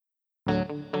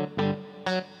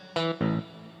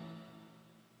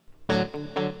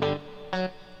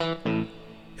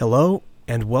Hello,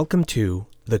 and welcome to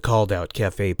the Called Out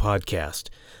Cafe podcast.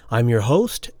 I'm your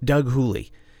host, Doug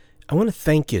Hooley. I want to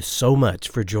thank you so much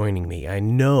for joining me. I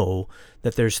know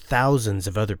that there's thousands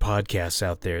of other podcasts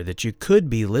out there that you could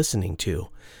be listening to,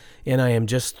 and I am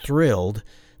just thrilled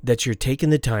that you're taking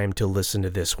the time to listen to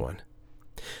this one.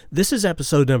 This is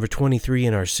episode number 23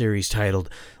 in our series titled,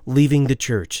 Leaving the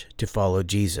Church to Follow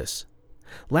Jesus.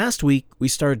 Last week, we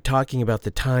started talking about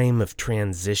the time of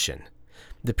transition,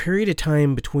 the period of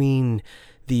time between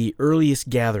the earliest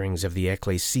gatherings of the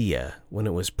ecclesia, when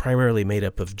it was primarily made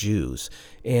up of Jews,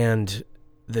 and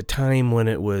the time when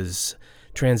it was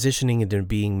transitioning into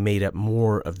being made up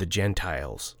more of the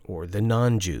Gentiles, or the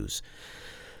non-Jews.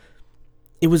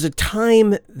 It was a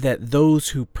time that those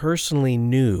who personally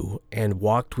knew and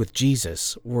walked with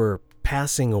Jesus were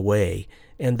passing away,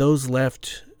 and those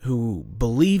left who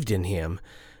believed in him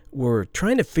were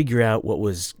trying to figure out what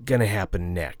was going to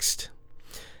happen next.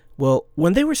 Well,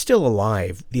 when they were still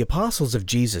alive, the apostles of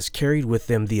Jesus carried with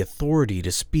them the authority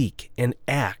to speak and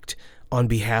act on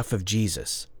behalf of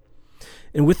Jesus.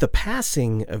 And with the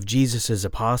passing of Jesus'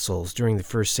 apostles during the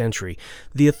first century,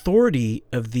 the authority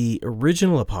of the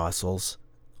original apostles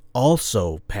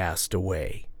also passed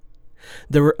away.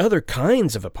 There were other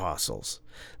kinds of apostles.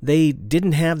 They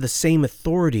didn't have the same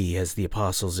authority as the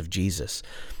apostles of Jesus.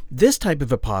 This type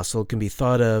of apostle can be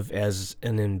thought of as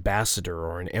an ambassador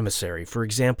or an emissary. For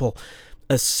example,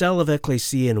 a cell of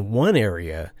ecclesia in one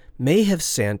area may have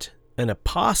sent an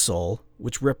apostle,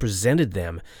 which represented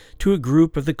them, to a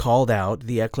group of the called out,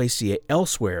 the ecclesia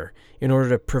elsewhere, in order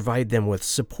to provide them with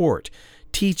support,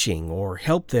 teaching, or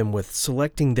help them with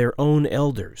selecting their own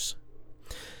elders.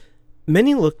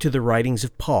 Many look to the writings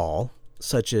of Paul,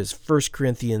 such as 1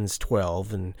 Corinthians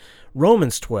 12 and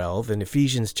Romans 12 and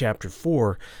Ephesians chapter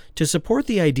 4, to support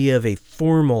the idea of a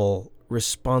formal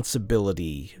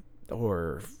responsibility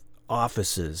or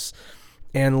offices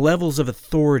and levels of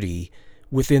authority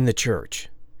within the church.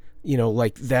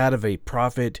 Like that of a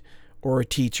prophet or a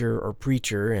teacher or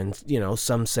preacher, and,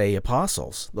 some say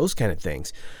apostles, those kind of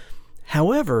things.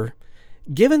 However,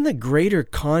 given the greater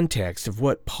context of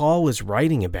what Paul was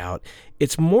writing about,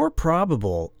 it's more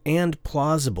probable and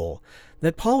plausible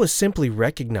that Paul was simply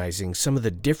recognizing some of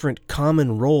the different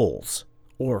common roles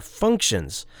or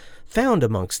functions found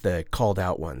amongst the called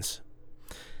out ones.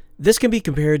 This can be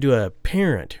compared to a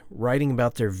parent writing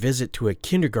about their visit to a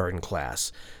kindergarten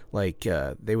class, like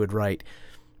they would write,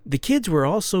 "The kids were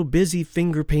also busy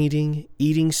finger painting,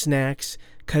 eating snacks,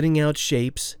 cutting out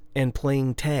shapes, and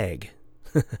playing tag."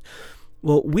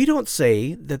 Well, we don't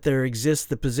say that there exists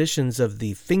the positions of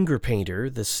the finger painter,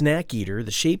 the snack eater,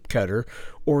 the shape cutter,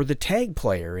 or the tag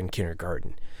player in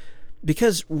kindergarten,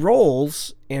 because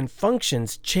roles and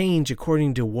functions change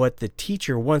according to what the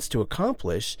teacher wants to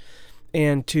accomplish,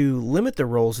 and to limit the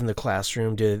roles in the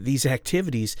classroom to these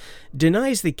activities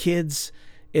denies the kids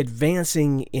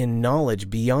advancing in knowledge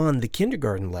beyond the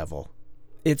kindergarten level.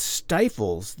 It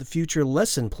stifles the future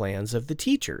lesson plans of the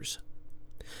teachers.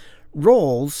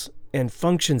 Roles and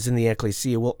functions in the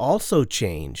ecclesia will also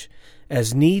change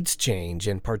as needs change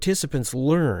and participants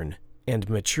learn and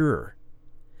mature.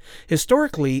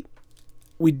 Historically,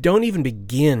 we don't even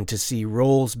begin to see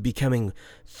roles becoming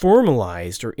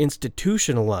formalized or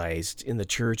institutionalized in the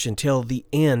church until the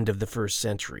end of the first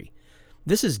century.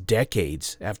 This is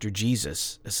decades after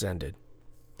Jesus ascended.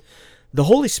 The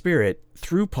Holy Spirit,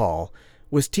 through Paul,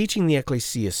 was teaching the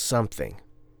ecclesia something.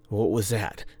 What was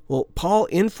that? Well, Paul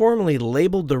informally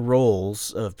labeled the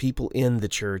roles of people in the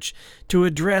church to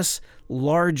address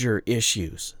larger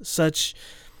issues, such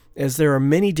as there are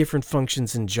many different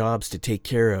functions and jobs to take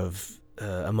care of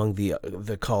among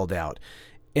the called out,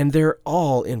 and they're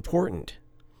all important.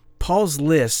 Paul's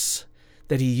lists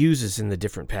that he uses in the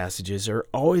different passages are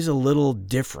always a little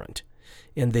different,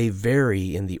 and they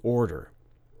vary in the order.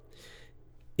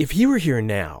 If he were here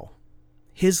now,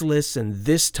 his lists in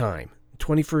this time,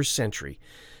 21st century,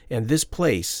 and this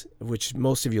place, which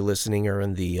most of you listening are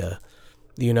in the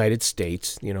United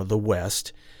States, the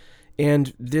West,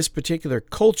 and this particular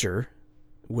culture,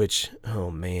 which,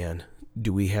 oh man,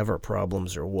 do we have our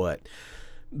problems or what?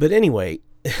 But anyway,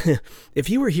 if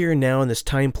he were here now in this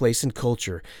time, place, and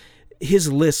culture,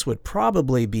 his lists would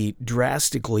probably be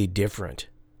drastically different.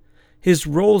 His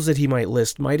roles that he might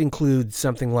list might include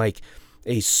something like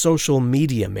a social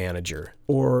media manager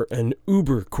or an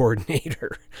Uber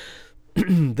coordinator.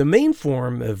 The main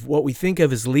form of what we think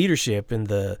of as leadership in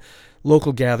the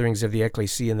local gatherings of the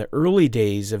ecclesia in the early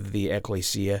days of the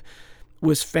ecclesia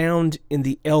was found in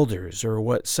the elders, or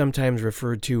what sometimes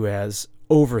referred to as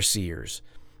overseers.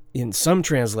 in some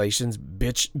translations,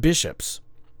 bishops.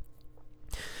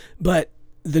 But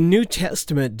the New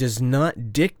Testament does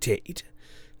not dictate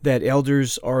that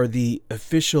elders are the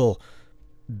official,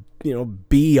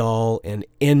 be-all and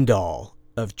end-all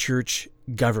of church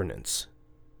governance.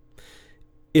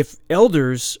 If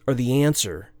elders are the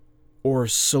answer or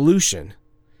solution,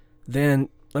 then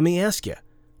let me ask you,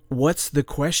 what's the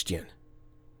question?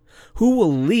 Who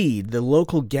will lead the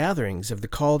local gatherings of the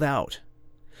called out?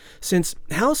 Since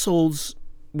households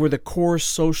were the core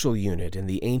social unit in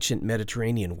the ancient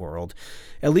Mediterranean world,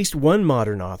 at least one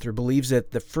modern author believes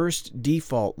that the first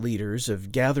default leaders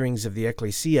of gatherings of the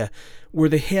ecclesia were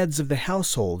the heads of the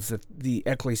households that the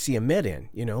ecclesia met in.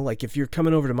 Like if you're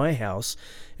coming over to my house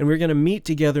and we're going to meet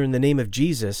together in the name of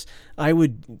Jesus, I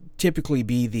would typically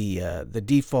be the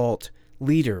default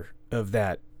leader of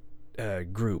that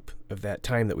group, of that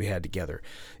time that we had together.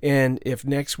 And if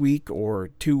next week or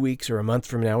 2 weeks or a month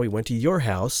from now we went to your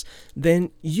house, then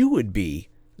you would be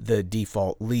the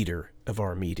default leader of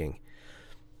our meeting.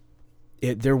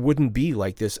 There wouldn't be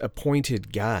like this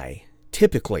appointed guy.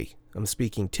 Typically, I'm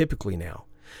speaking typically now.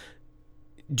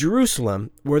 Jerusalem,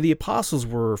 where the apostles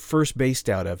were first based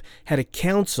out of, had a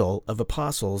council of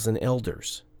apostles and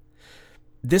elders.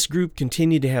 This group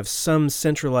continued to have some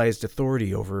centralized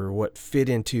authority over what fit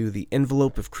into the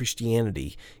envelope of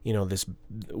Christianity,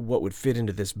 what would fit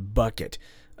into this bucket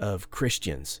of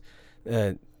Christians.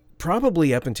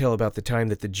 Probably up until about the time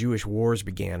that the Jewish wars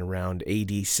began around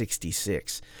AD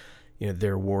 66,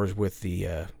 their wars with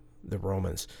the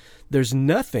Romans. There's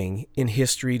nothing in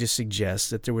history to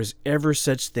suggest that there was ever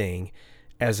such thing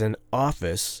as an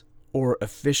office or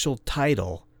official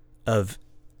title of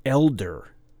elder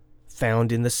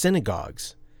found in the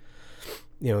synagogues,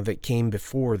 that came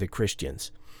before the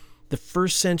Christians. The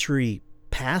first century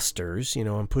pastors,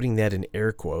 I'm putting that in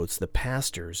air quotes, the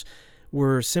pastors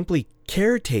were simply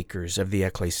caretakers of the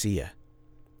ecclesia.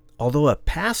 Although a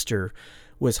pastor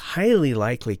was highly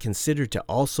likely considered to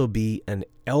also be an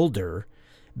elder,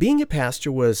 being a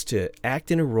pastor was to act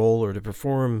in a role or to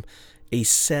perform a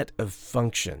set of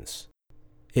functions.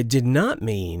 It did not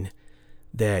mean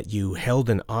that you held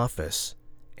an office,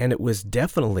 and it was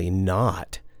definitely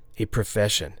not a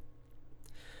profession.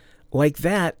 Like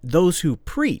that, those who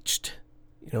preached,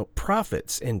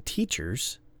 prophets and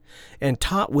teachers, and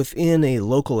taught within a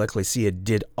local ecclesia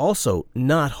did also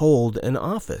not hold an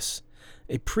office.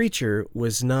 A preacher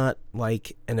was not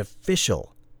like an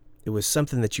official. It was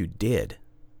something that you did.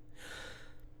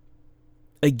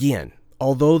 Again,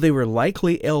 although they were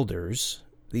likely elders,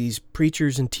 these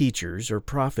preachers and teachers or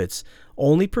prophets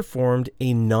only performed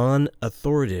a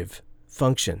non-authoritative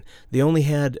function. They only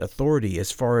had authority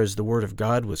as far as the Word of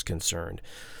God was concerned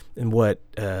and what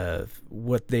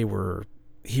they were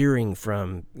hearing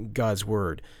from God's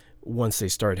Word once they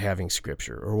started having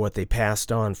Scripture, or what they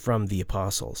passed on from the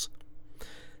apostles.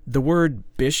 The word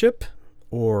bishop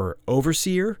or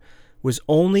overseer was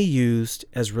only used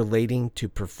as relating to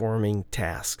performing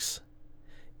tasks.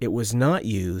 It was not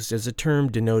used as a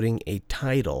term denoting a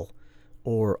title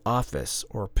or office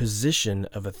or position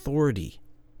of authority.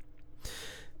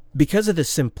 Because of the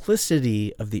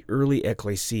simplicity of the early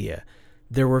ecclesia,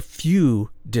 there were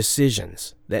few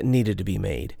decisions that needed to be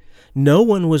made. No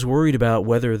one was worried about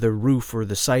whether the roof or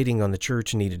the siding on the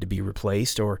church needed to be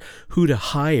replaced, or who to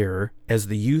hire as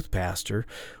the youth pastor,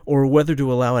 or whether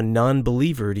to allow a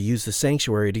non-believer to use the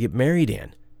sanctuary to get married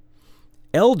in.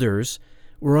 Elders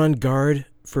were on guard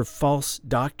for false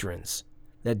doctrines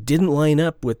that didn't line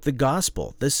up with the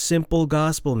gospel, the simple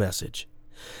gospel message.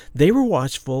 They were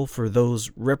watchful for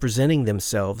those representing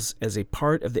themselves as a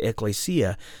part of the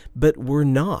ecclesia, but were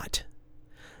not.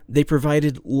 They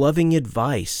provided loving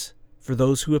advice for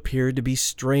those who appeared to be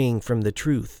straying from the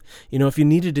truth. If you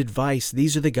needed advice,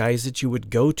 these are the guys that you would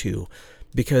go to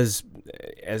because,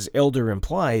 as elder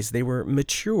implies, they were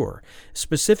mature,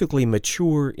 specifically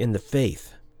mature in the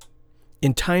faith.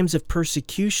 In times of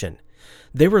persecution,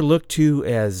 they were looked to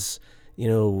as,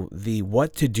 the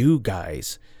what-to-do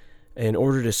guys in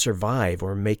order to survive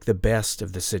or make the best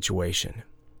of the situation.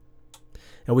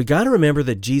 Now, we got to remember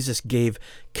that Jesus gave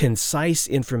concise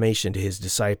information to his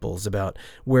disciples about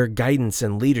where guidance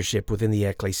and leadership within the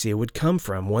ecclesia would come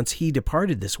from once he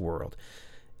departed this world.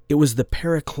 It was the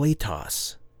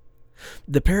Parakletos.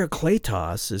 The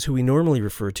Parakletos is who we normally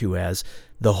refer to as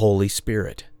the Holy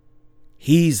Spirit.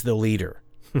 He's the leader.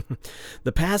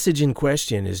 The passage in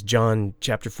question is John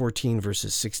chapter 14,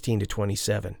 verses 16 to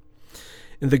 27.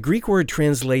 The Greek word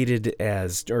translated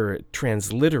as, or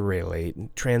transliterated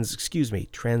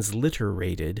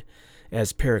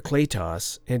as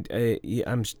parakletos, and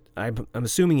I'm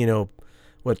assuming you know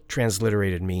what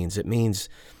transliterated means. It means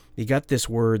You got this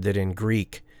word that in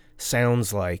Greek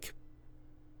sounds like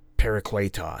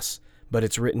parakletos, but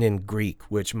it's written in Greek,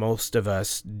 which most of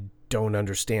us don't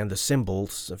understand the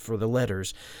symbols for the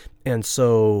letters. And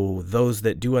so those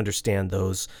that do understand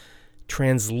those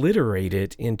transliterate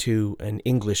it into an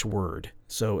English word.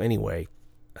 So anyway,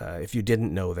 if you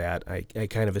didn't know that, I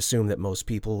kind of assume that most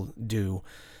people do,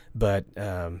 but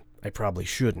I probably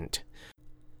shouldn't.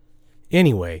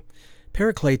 Anyway,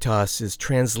 parakletos is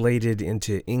translated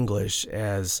into English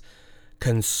as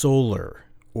consoler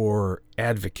or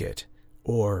advocate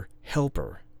or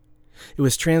helper. It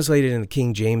was translated in the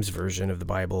King James Version of the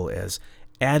Bible as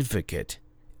advocate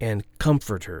and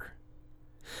comforter.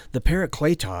 The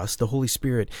parakletos, the Holy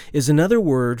Spirit, is another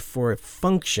word for a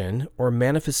function or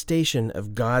manifestation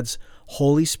of God's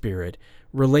Holy Spirit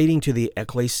relating to the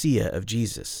ecclesia of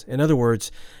Jesus. In other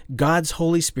words, God's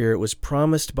Holy Spirit was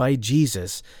promised by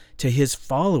Jesus to his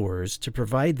followers to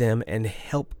provide them and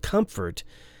help comfort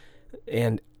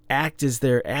and act as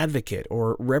their advocate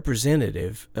or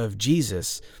representative of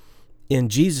Jesus in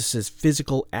Jesus'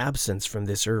 physical absence from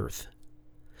this earth.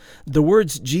 The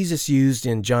words Jesus used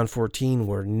in John 14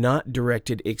 were not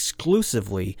directed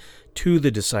exclusively to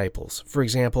the disciples. For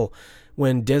example,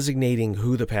 when designating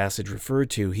who the passage referred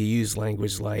to, he used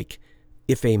language like,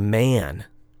 if a man,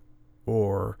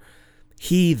 or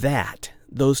he that,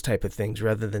 those type of things,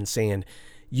 rather than saying,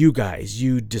 you guys,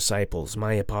 you disciples,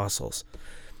 my apostles.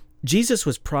 Jesus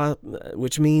was,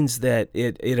 which means that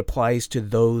it applies to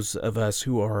those of us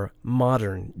who are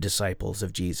modern disciples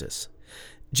of Jesus.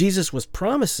 Jesus was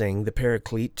promising the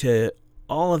Paraclete to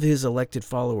all of his elected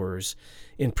followers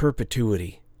in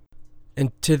perpetuity.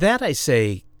 And to that I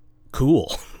say,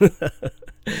 cool.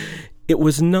 It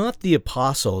was not the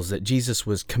apostles that Jesus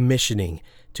was commissioning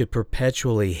to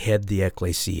perpetually head the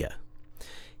ecclesia.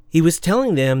 He was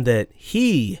telling them that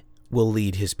he will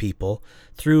lead his people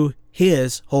through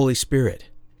his Holy Spirit.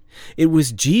 It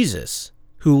was Jesus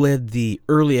who led the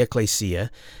early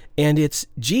ecclesia, and it's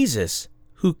Jesus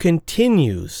who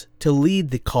continues to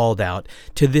lead the called out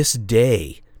to this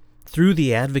day through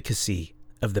the advocacy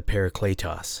of the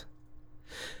Parakletos.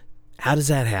 How does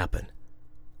that happen?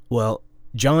 Well,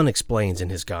 John explains in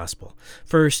his gospel.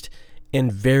 First,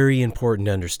 and very important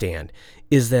to understand,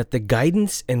 is that the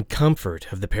guidance and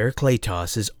comfort of the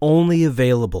Parakletos is only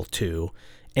available to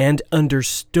and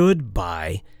understood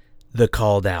by the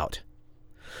called out.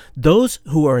 Those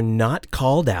who are not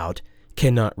called out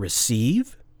cannot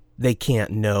receive. They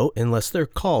can't know unless they're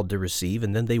called to receive,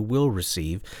 and then they will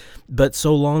receive. But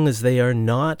so long as they are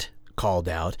not called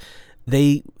out,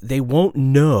 they won't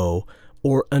know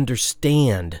or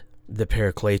understand the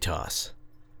Parakletos.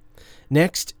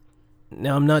 Next,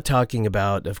 now I'm not talking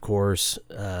about, of course,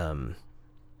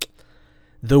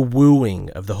 the wooing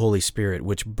of the Holy Spirit,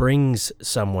 which brings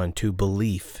someone to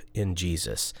belief in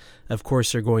Jesus. Of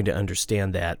course, they're going to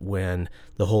understand that when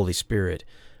the Holy Spirit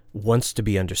wants to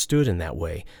be understood in that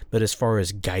way. But as far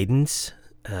as guidance,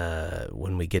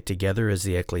 when we get together as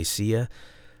the ecclesia,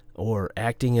 or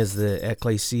acting as the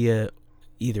ecclesia,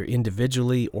 either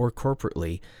individually or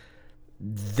corporately,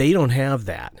 they don't have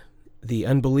that. The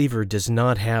unbeliever does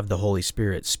not have the Holy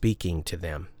Spirit speaking to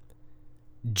them.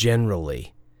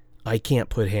 Generally, I can't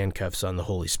put handcuffs on the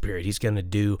Holy Spirit.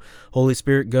 Holy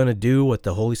Spirit gonna do what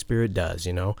the Holy Spirit does,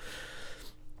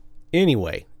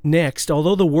 Anyway, next,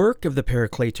 although the work of the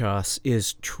Parakletos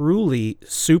is truly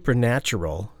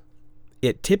supernatural,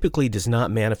 it typically does not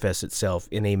manifest itself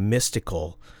in a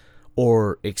mystical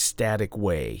or ecstatic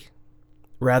way.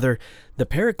 Rather, the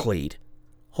Paraclete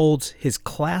holds his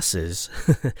classes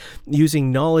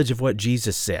using knowledge of what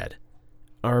Jesus said,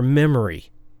 our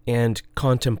memory, and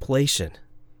contemplation.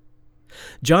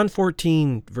 John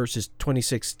 14, verses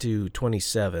 26 to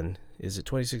 27, is it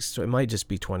 26? It might just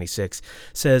be 26,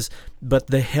 says, "But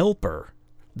the Helper,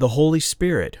 the Holy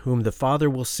Spirit, whom the Father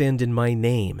will send in my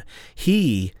name,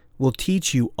 he will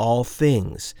teach you all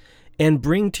things, and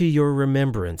bring to your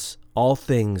remembrance all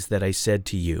things that I said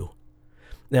to you."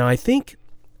 Now, I think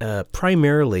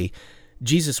primarily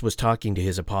Jesus was talking to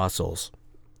his apostles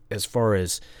as far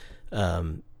as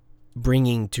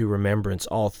bringing to remembrance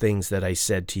all things that I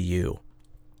said to you.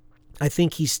 I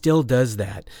think he still does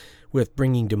that with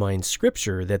bringing to mind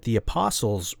scripture that the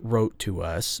apostles wrote to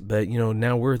us, but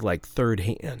now we're like third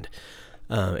hand.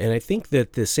 And I think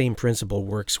that the same principle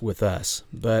works with us,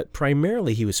 but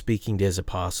primarily he was speaking to his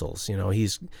apostles.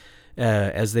 He's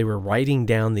as they were writing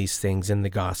down these things in the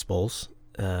Gospels,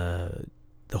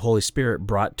 the Holy Spirit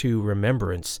brought to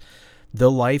remembrance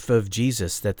the life of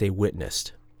Jesus that they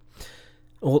witnessed.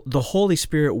 Well, the Holy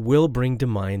Spirit will bring to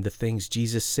mind the things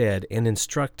Jesus said and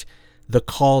instruct the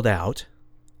called out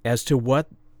as to what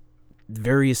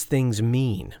various things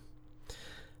mean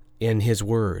in his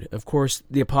word. Of course,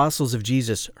 the apostles of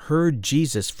Jesus heard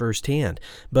Jesus firsthand,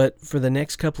 but for the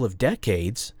next couple of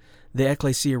decades, the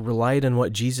ecclesia relied on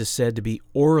what Jesus said to be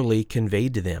orally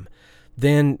conveyed to them.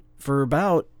 Then, for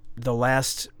about the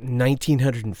last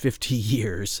 1950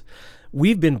 years,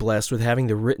 we've been blessed with having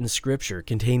the written scripture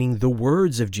containing the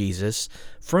words of Jesus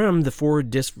from the four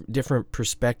different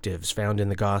perspectives found in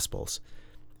the Gospels.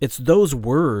 It's those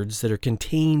words that are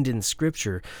contained in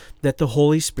Scripture that the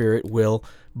Holy Spirit will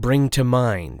bring to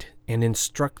mind and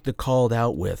instruct the called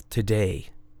out with today.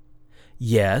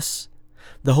 Yes,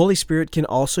 the Holy Spirit can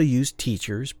also use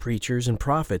teachers, preachers, and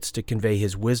prophets to convey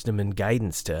His wisdom and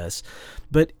guidance to us,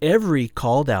 but every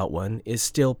called out one is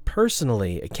still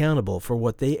personally accountable for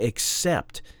what they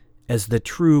accept as the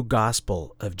true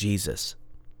gospel of Jesus.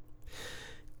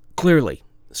 Clearly,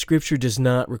 Scripture does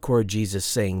not record Jesus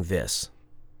saying this.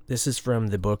 This is from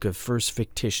the book of 1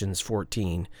 Fictitions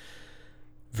 14,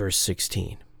 verse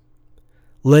 16.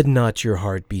 Let not your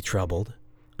heart be troubled.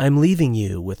 I'm leaving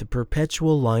you with a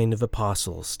perpetual line of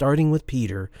apostles, starting with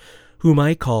Peter, whom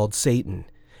I called Satan,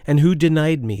 and who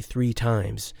denied me 3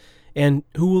 times, and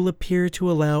who will appear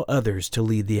to allow others to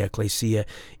lead the ecclesia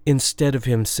instead of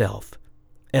himself,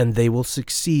 and they will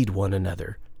succeed one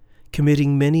another,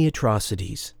 committing many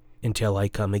atrocities until I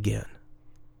come again.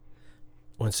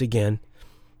 Once again,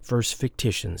 1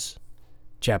 Fictitions,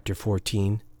 chapter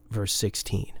 14, verse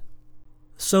 16.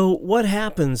 So what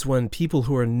happens when people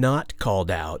who are not called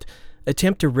out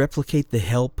attempt to replicate the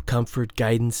help, comfort,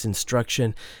 guidance,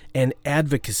 instruction, and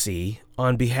advocacy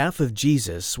on behalf of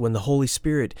Jesus when the Holy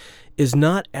Spirit is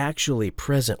not actually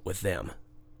present with them?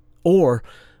 Or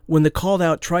when the called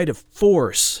out try to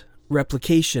force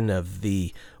replication of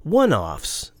the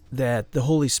one-offs that the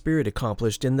Holy Spirit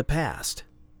accomplished in the past?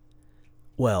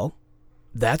 Well,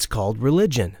 that's called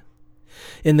religion.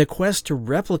 In the quest to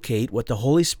replicate what the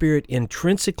Holy Spirit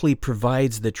intrinsically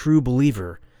provides the true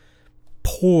believer,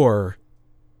 poor,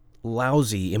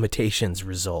 lousy imitations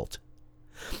result.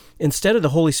 Instead of the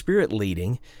Holy Spirit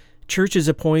leading, churches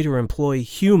appoint or employ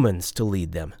humans to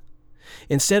lead them.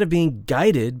 Instead of being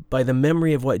guided by the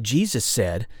memory of what Jesus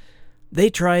said, they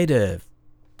try to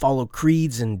follow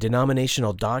creeds and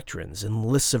denominational doctrines and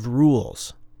lists of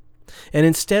rules. And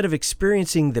instead of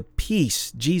experiencing the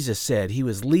peace Jesus said He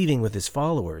was leaving with His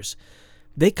followers,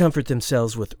 they comfort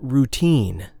themselves with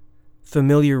routine,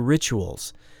 familiar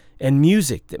rituals, and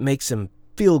music that makes them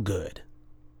feel good.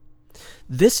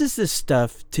 This is the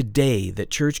stuff today that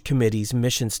church committees,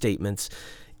 mission statements,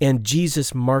 and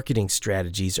Jesus marketing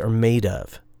strategies are made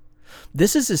of.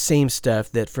 This is the same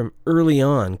stuff that from early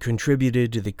on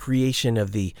contributed to the creation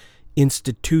of the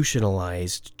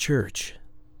institutionalized church.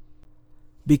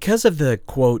 Because of the,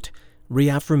 quote,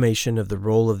 reaffirmation of the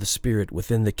role of the Spirit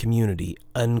within the community,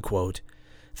 unquote,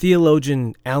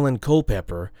 theologian Alan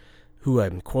Culpepper, who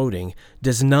I'm quoting,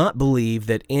 does not believe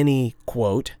that any,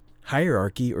 quote,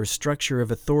 hierarchy or structure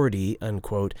of authority,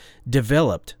 unquote,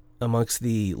 developed amongst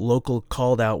the local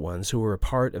called-out ones who were a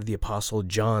part of the Apostle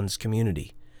John's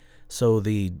community. So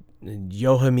the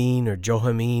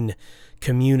Johannine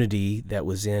community that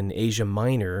was in Asia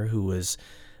Minor, who was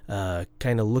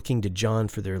kind of looking to John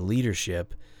for their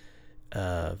leadership,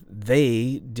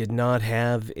 they did not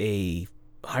have a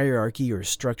hierarchy or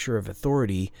structure of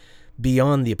authority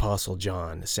beyond the Apostle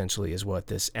John, essentially, is what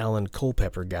this Alan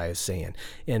Culpepper guy is saying.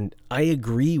 And I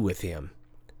agree with him.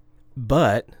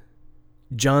 But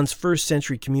John's first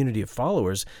century community of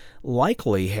followers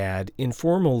likely had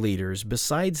informal leaders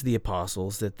besides the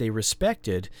apostles that they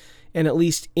respected and at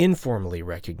least informally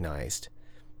recognized.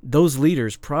 Those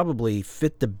leaders probably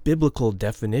fit the biblical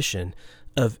definition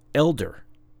of elder.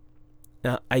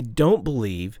 Now, I don't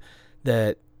believe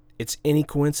that it's any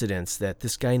coincidence that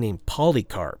this guy named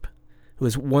Polycarp, who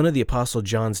was one of the Apostle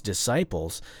John's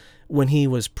disciples, when he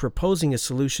was proposing a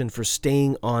solution for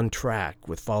staying on track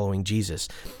with following Jesus,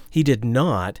 he did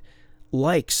not,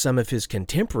 like some of his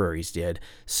contemporaries did,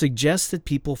 suggest that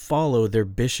people follow their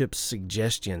bishop's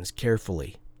suggestions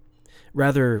carefully.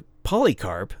 Rather,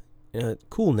 Polycarp,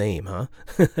 cool name, huh?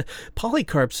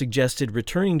 Polycarp suggested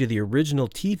returning to the original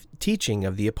teaching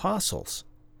of the apostles.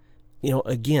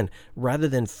 Again, rather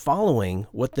than following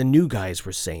what the new guys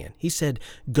were saying. He said,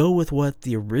 go with what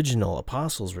the original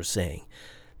apostles were saying.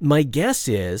 My guess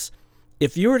is,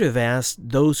 if you were to have asked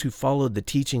those who followed the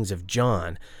teachings of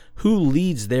John, who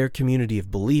leads their community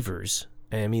of believers,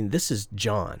 I mean, this is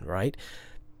John, right?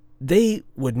 They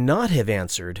would not have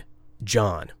answered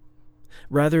John.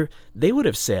 Rather, they would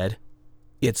have said,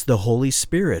 it's the Holy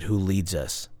Spirit who leads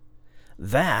us.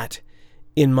 That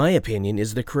in my opinion,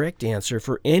 is the correct answer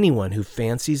for anyone who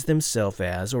fancies themselves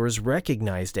as or is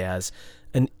recognized as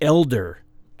an elder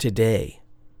today.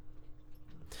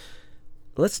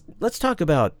 Let's talk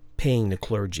about paying the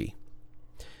clergy.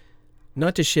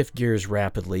 Not to shift gears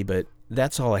rapidly, but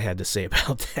that's all I had to say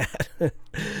about that.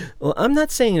 Well, I'm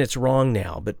not saying it's wrong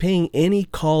now, but paying any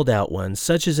called out one,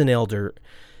 such as an elder,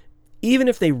 even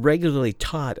if they regularly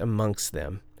taught amongst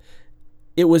them,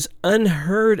 it was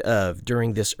unheard of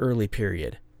during this early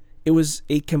period. It was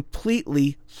a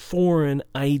completely foreign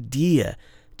idea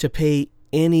to pay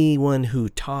anyone who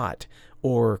taught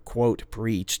or, quote,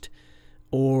 preached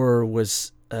or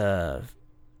was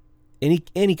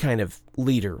any kind of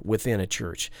leader within a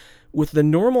church. With the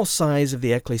normal size of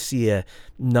the ecclesia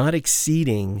not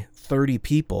exceeding 30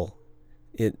 people,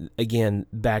 again,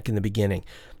 back in the beginning,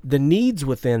 the needs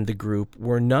within the group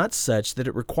were not such that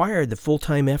it required the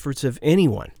full-time efforts of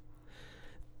anyone.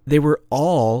 They were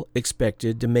all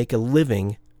expected to make a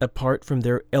living apart from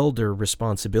their elder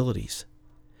responsibilities.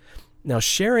 Now,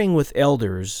 sharing with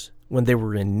elders when they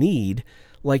were in need,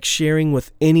 like sharing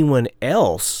with anyone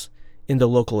else in the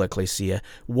local ecclesia,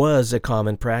 was a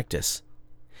common practice.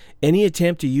 Any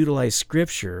attempt to utilize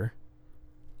Scripture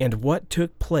and what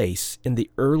took place in the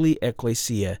early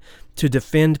ecclesia to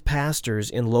defend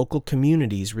pastors in local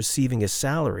communities receiving a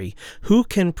salary who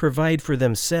can provide for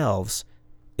themselves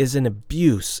is an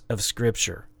abuse of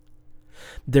Scripture.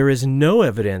 There is no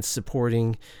evidence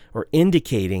supporting or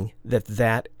indicating that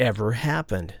that ever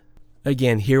happened.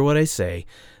 Again, hear what I say.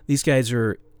 These guys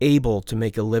are able to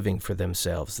make a living for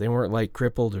themselves. They weren't like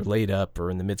crippled or laid up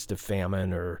or in the midst of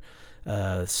famine or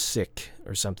sick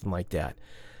or something like that.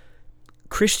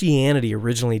 Christianity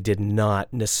originally did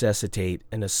not necessitate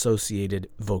an associated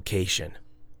vocation.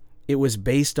 It was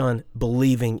based on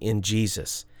believing in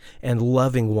Jesus and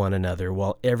loving one another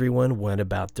while everyone went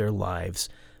about their lives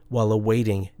while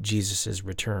awaiting Jesus'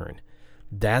 return.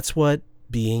 That's what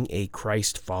being a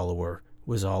Christ follower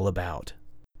was all about.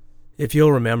 If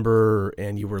you'll remember,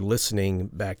 and you were listening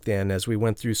back then, as we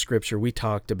went through Scripture, we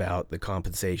talked about the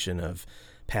compensation of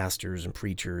pastors and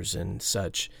preachers and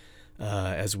such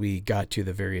as we got to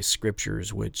the various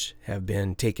Scriptures which have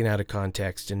been taken out of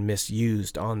context and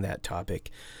misused on that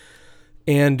topic.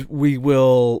 And we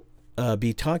will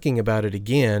be talking about it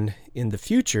again in the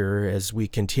future as we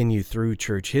continue through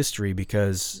church history,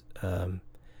 because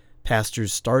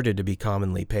pastors started to be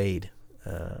commonly paid.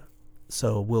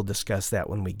 So we'll discuss that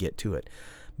when we get to it.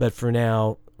 But for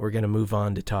now, we're going to move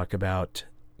on to talk about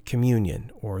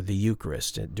communion or the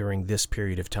Eucharist during this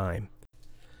period of time.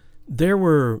 There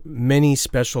were many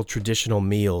special traditional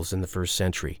meals in the first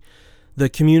century. The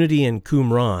community in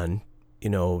Qumran,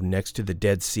 next to the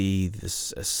Dead Sea,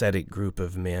 this ascetic group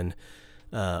of men,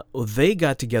 they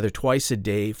got together twice a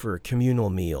day for communal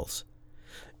meals.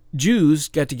 Jews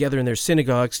got together in their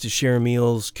synagogues to share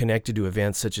meals connected to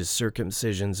events such as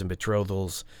circumcisions and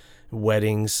betrothals,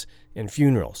 weddings, and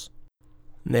funerals.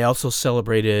 They also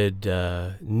celebrated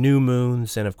new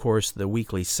moons and, of course, the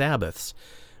weekly Sabbaths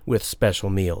with special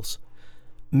meals.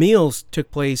 Meals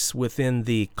took place within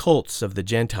the cults of the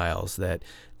Gentiles that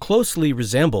closely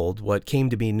resembled what came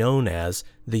to be known as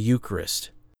the Eucharist.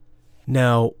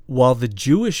 Now, while the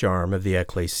Jewish arm of the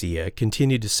ecclesia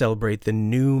continued to celebrate the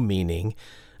new meaning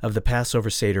of the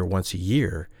Passover Seder once a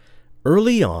year,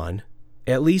 early on,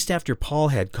 at least after Paul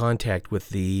had contact with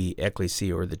the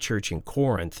ecclesia or the church in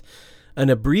Corinth, an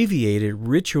abbreviated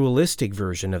ritualistic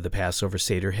version of the Passover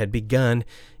Seder had begun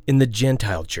in the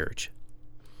Gentile church.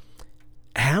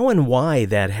 How and why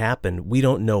that happened, we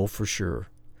don't know for sure.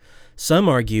 Some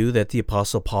argue that the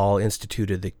Apostle Paul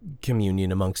instituted the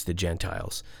communion amongst the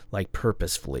Gentiles, like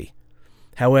purposefully.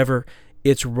 However,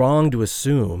 it's wrong to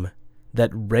assume that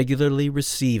regularly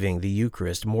receiving the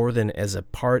Eucharist more than as a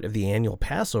part of the annual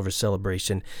Passover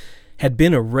celebration had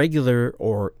been a regular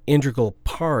or integral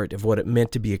part of what it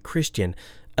meant to be a Christian,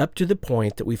 up to the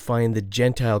point that we find the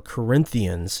Gentile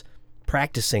Corinthians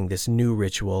practicing this new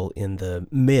ritual in the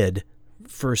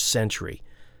mid-first century,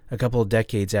 a couple of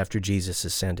decades after Jesus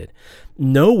ascended.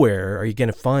 Nowhere are you going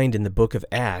to find in the book of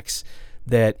Acts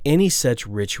that any such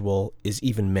ritual is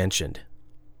even mentioned.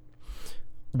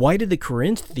 Why did the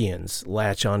Corinthians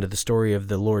latch onto the story of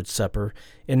the Lord's Supper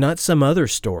and not some other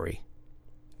story?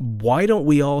 Why don't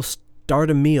we all start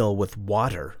a meal with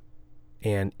water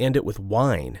and end it with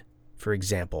wine, for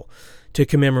example, to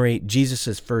commemorate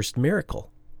Jesus' first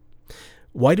miracle?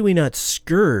 Why do we not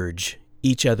scourge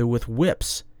each other with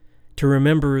whips to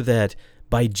remember that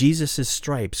by Jesus'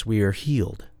 stripes we are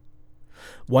healed?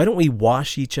 Why don't we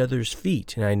wash each other's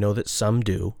feet? And I know that some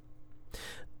do.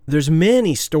 There's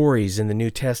many stories in the New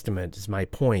Testament, is my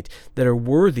point, that are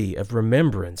worthy of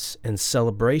remembrance and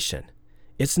celebration.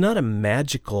 It's not a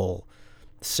magical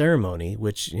ceremony,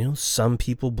 which, some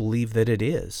people believe that it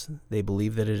is. They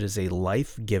believe that it is a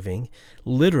life-giving,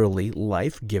 literally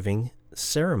life-giving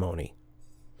ceremony.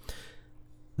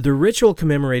 The ritual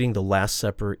commemorating the Last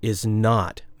Supper is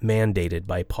not mandated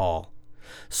by Paul.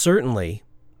 Certainly,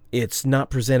 it's not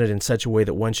presented in such a way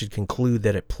that one should conclude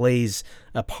that it plays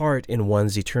a part in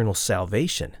one's eternal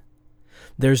salvation.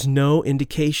 There's no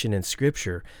indication in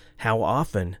Scripture how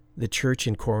often the church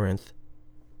in Corinth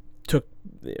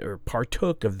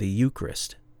partook of the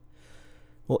Eucharist.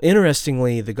 Well,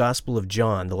 interestingly, the Gospel of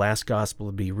John, the last gospel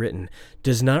to be written,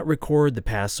 does not record the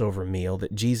Passover meal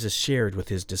that Jesus shared with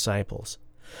his disciples.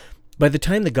 By the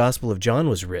time the Gospel of John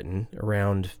was written,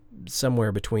 around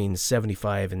somewhere between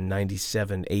 75 and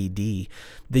 97 A.D.,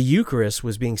 the Eucharist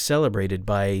was being celebrated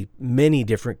by many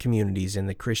different communities in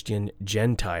the Christian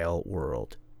Gentile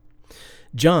world.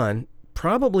 John,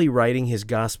 probably writing his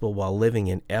gospel while living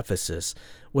in Ephesus,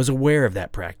 was aware of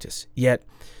that practice. Yet,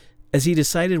 as he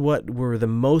decided what were the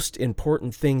most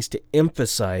important things to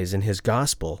emphasize in his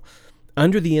gospel,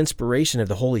 under the inspiration of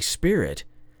the Holy Spirit,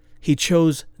 he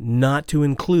chose not to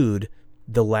include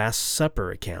the Last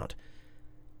Supper account.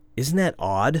 Isn't that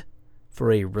odd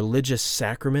for a religious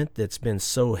sacrament that's been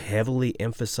so heavily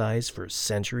emphasized for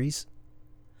centuries?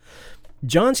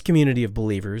 John's community of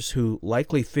believers, who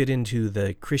likely fit into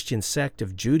the Christian sect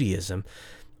of Judaism,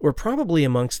 were probably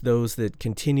amongst those that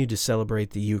continued to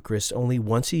celebrate the Eucharist only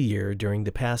once a year during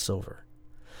the Passover.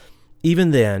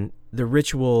 Even then, the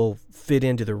ritual fit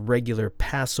into the regular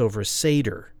Passover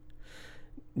Seder,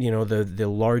 the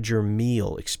larger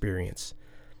meal experience.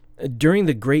 During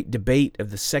the great debate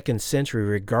of the 2nd century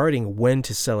regarding when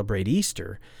to celebrate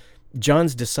Easter,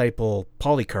 John's disciple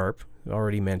Polycarp,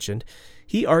 already mentioned,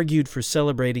 he argued for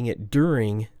celebrating it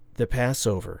during the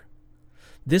Passover.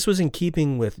 This was in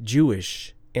keeping with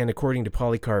Jewish, and according to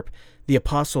Polycarp, the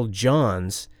Apostle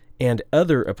John's and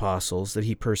other apostles that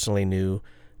he personally knew,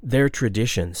 their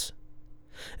traditions.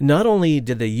 Not only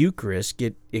did the Eucharist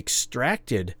get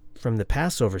extracted from the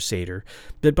Passover Seder,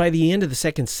 but by the end of the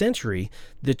 2nd century,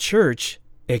 the church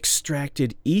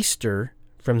extracted Easter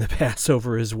from the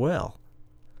Passover as well.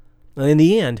 In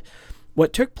the end,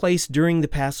 what took place during the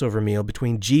Passover meal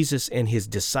between Jesus and his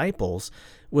disciples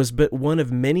was but one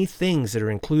of many things that are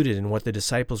included in what the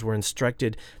disciples were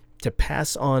instructed to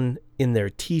pass on in their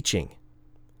teaching.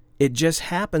 It just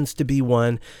happens to be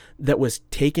one that was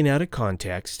taken out of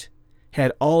context,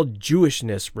 had all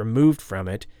Jewishness removed from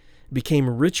it, became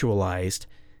ritualized,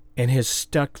 and has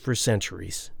stuck for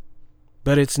centuries.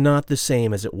 But it's not the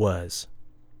same as it was.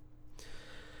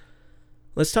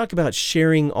 Let's talk about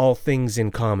sharing all things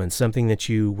in common, something that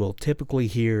you will typically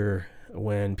hear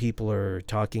when people are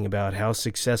talking about how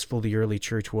successful the early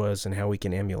church was and how we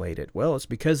can emulate it. Well, it's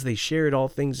because they shared all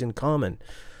things in common.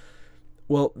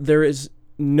 Well, there is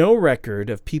no record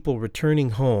of people returning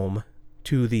home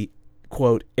to the,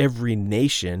 quote, every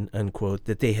nation, unquote,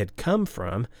 that they had come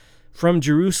from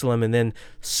Jerusalem, and then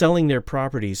selling their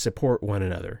properties to support one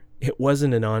another. It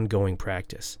wasn't an ongoing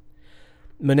practice.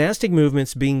 Monastic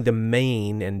movements being the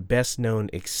main and best-known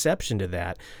exception to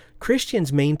that,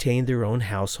 Christians maintained their own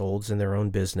households and their own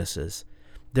businesses.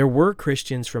 There were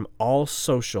Christians from all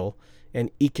social and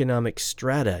economic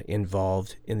strata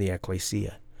involved in the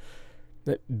ecclesia.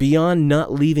 Beyond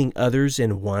not leaving others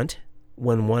in want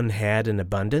when one had an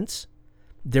abundance,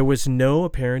 there was no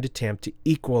apparent attempt to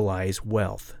equalize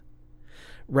wealth.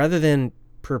 Rather than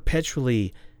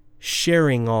perpetually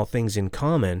sharing all things in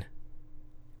common,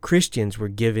 Christians were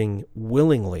giving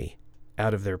willingly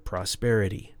out of their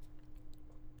prosperity.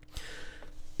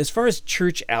 As far as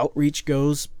church outreach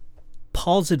goes,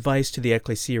 Paul's advice to the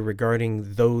ecclesia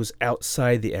regarding those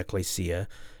outside the ecclesia,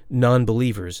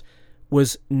 non-believers,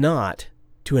 was not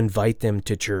to invite them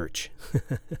to church.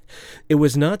 It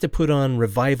was not to put on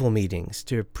revival meetings,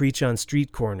 to preach on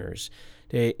street corners,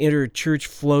 to enter church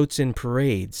floats and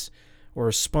parades,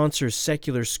 or sponsor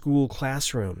secular school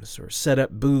classrooms, or set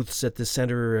up booths at the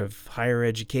center of higher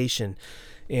education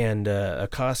and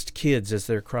accost kids as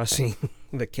they're crossing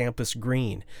the campus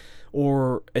green,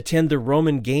 or attend the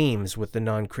Roman games with the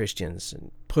non-Christians,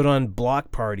 and put on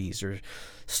block parties, or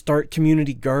start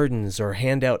community gardens, or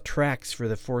hand out tracts for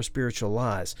the 4 spiritual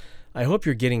laws. I hope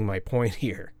you're getting my point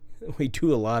here. We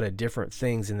do a lot of different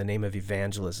things in the name of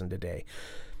evangelism today.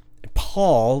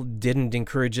 Paul didn't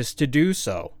encourage us to do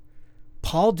so.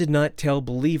 Paul did not tell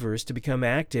believers to become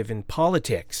active in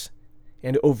politics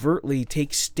and overtly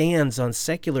take stands on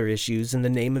secular issues in the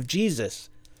name of Jesus.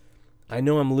 I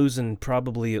know I'm losing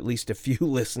probably at least a few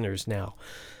listeners now,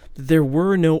 that there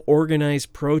were no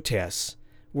organized protests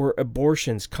where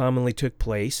abortions commonly took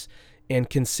place and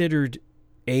considered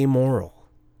amoral.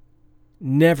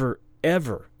 Never,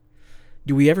 ever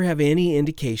do we ever have any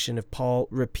indication of Paul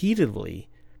repeatedly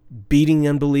beating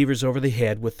unbelievers over the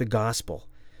head with the gospel,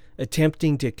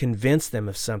 attempting to convince them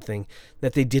of something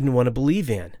that they didn't want to believe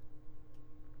in.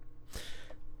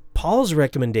 Paul's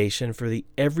recommendation for the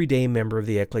everyday member of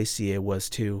the ecclesia was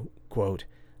to, quote,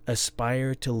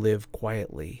 aspire to live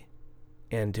quietly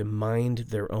and to mind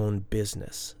their own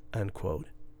business, unquote.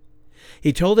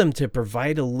 He told them to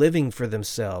provide a living for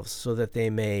themselves so that they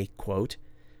may, quote,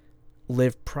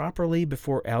 live properly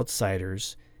before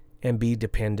outsiders and be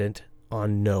dependent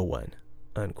on no one,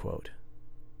 unquote.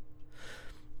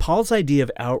 Paul's idea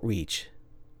of outreach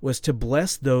was to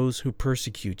bless those who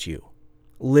persecute you,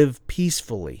 live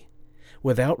peacefully,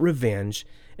 without revenge,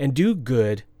 and do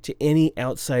good to any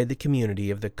outside the community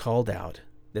of the called out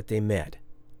that they met.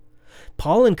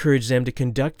 Paul encouraged them to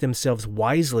conduct themselves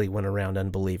wisely when around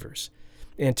unbelievers,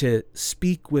 and to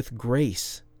speak with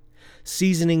grace,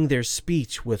 seasoning their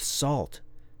speech with salt,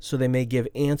 so they may give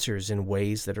answers in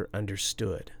ways that are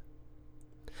understood.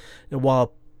 Now,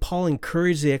 while Paul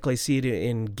encouraged the ecclesia to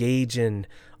engage in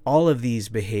all of these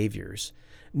behaviors,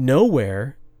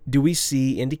 nowhere do we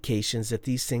see indications that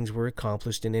these things were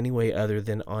accomplished in any way other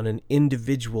than on an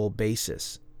individual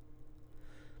basis,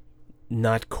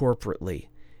 not corporately.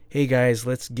 Hey guys,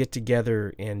 let's get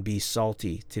together and be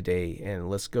salty today, and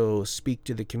let's go speak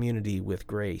to the community with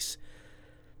grace.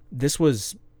 This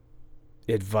was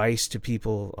advice to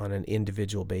people on an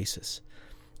individual basis.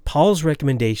 Paul's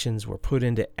recommendations were put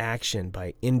into action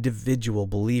by individual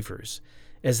believers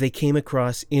as they came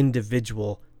across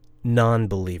individual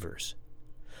non-believers.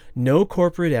 No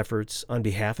corporate efforts on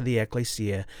behalf of the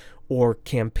ecclesia or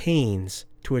campaigns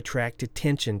to attract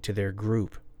attention to their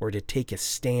group or to take a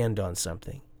stand on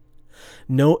something.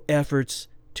 No efforts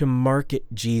to market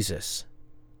Jesus.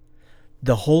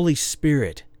 The Holy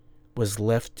Spirit was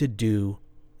left to do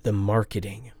the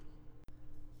marketing.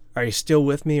 Are you still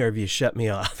with me, or have you shut me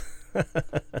off?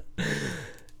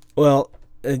 Well,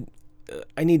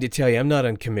 I need to tell you, I'm not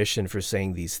on commission for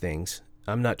saying these things.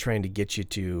 I'm not trying to get you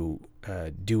to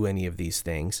do any of these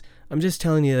things. I'm just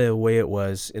telling you the way it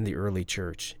was in the early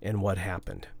church and what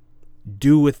happened.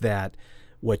 Do with that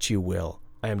what you will.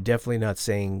 I am definitely not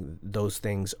saying those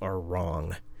things are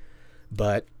wrong,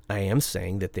 but I am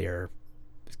saying that they are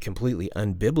completely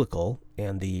unbiblical,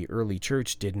 and the early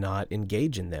church did not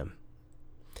engage in them.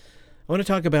 I want to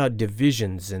talk about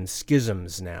divisions and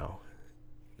schisms now.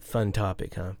 Fun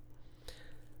topic, huh?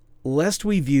 Lest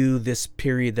we view this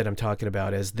period that I'm talking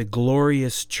about as the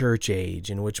glorious church age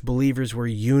in which believers were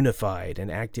unified and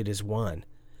acted as one,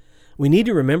 we need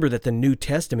to remember that the New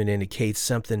Testament indicates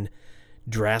something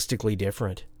drastically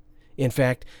different. In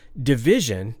fact,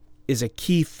 division is a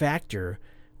key factor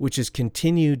which has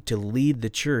continued to lead the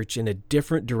church in a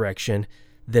different direction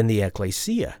than the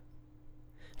ecclesia.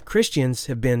 Christians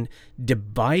have been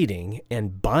dividing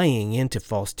and buying into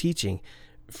false teaching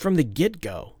from the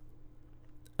get-go.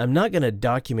 I'm not going to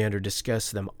document or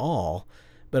discuss them all,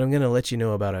 but I'm going to let you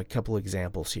know about a couple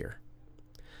examples here.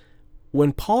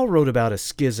 When Paul wrote about a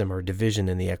schism or division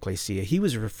in the ecclesia, he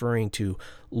was referring to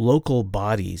local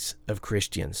bodies of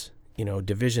Christians,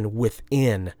 division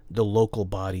within the local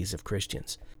bodies of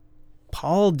Christians.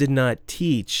 Paul did not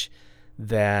teach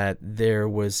that there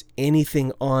was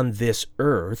anything on this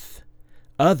earth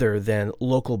other than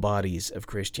local bodies of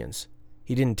Christians.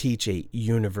 He didn't teach a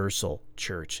universal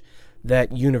church.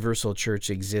 That universal church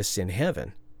exists in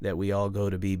heaven, that we all go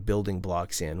to be building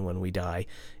blocks in when we die,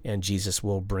 and Jesus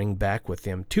will bring back with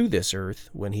him to this earth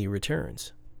when he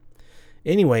returns.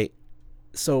 Anyway,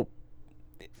 so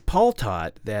Paul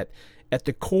taught that at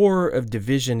the core of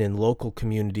division in local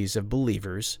communities of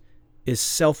believers is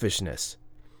selfishness,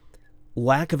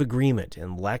 lack of agreement,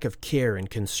 and lack of care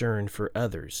and concern for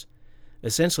others,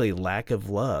 essentially lack of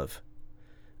love.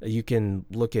 You can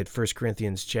look at 1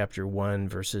 Corinthians chapter 1,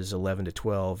 verses 11 to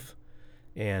 12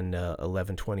 and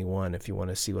 11:21 if you want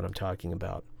to see what I'm talking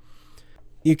about.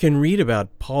 You can read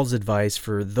about Paul's advice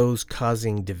for those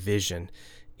causing division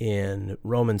in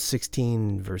Romans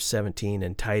 16, verse 17,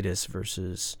 and Titus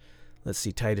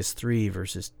 3,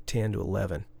 verses 10 to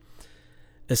 11.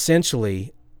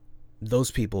 Essentially,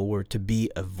 those people were to be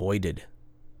avoided.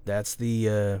 That's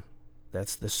the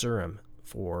serum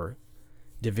for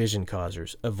division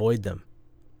causers. Avoid them.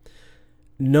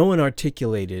 No one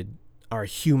articulated our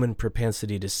human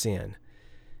propensity to sin,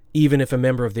 even if a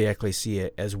member of the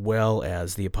ecclesia as well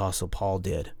as the Apostle Paul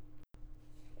did.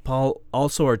 Paul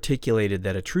also articulated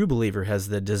that a true believer has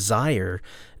the desire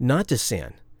not to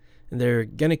sin, And they're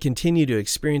going to continue to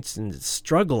experience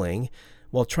struggling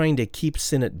while trying to keep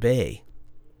sin at bay.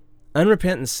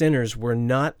 Unrepentant sinners were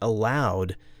not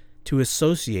allowed to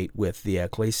associate with the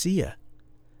ecclesia,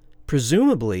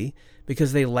 presumably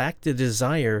because they lacked a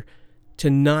desire to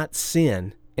not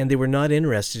sin, and they were not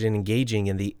interested in engaging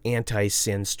in the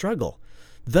anti-sin struggle,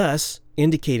 thus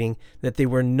indicating that they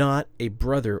were not a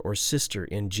brother or sister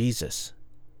in Jesus.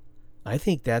 I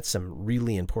think that's some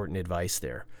really important advice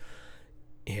there,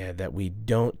 that we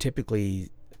don't typically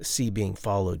see being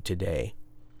followed today.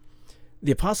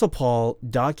 The Apostle Paul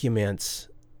documents,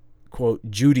 quote,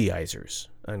 Judaizers,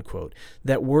 unquote,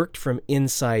 that worked from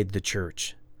inside the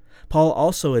church. Paul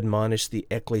also admonished the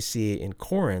ecclesia in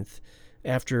Corinth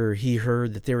after he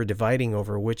heard that they were dividing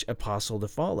over which apostle to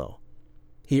follow.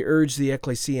 He urged the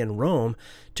ecclesia in Rome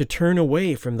to turn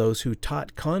away from those who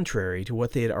taught contrary to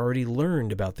what they had already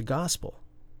learned about the gospel.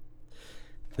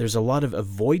 There's a lot of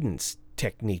avoidance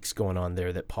techniques going on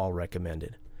there that Paul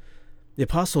recommended. The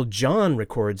Apostle John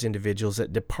records individuals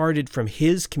that departed from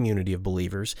his community of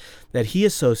believers that he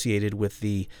associated with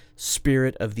the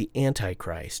spirit of the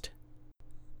Antichrist.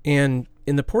 And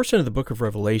in the portion of the book of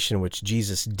Revelation which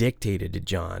Jesus dictated to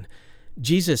John,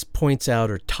 Jesus points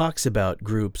out or talks about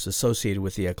groups associated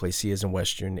with the ecclesias in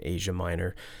Western Asia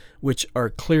Minor, which are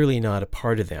clearly not a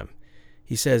part of them.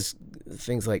 He says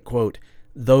things like, quote,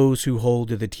 those who hold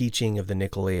to the teaching of the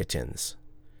Nicolaitans,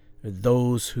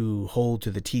 those who hold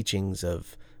to the teachings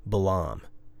of Balaam,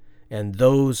 and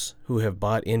those who have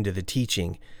bought into the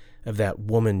teaching of that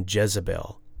woman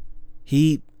Jezebel.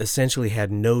 He essentially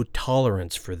had no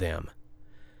tolerance for them.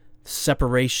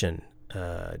 Separation,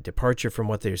 departure from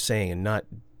what they're saying and not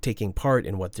taking part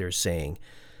in what they're saying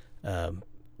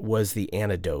was the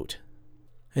antidote.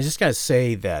 I just got to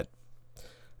say that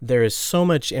there is so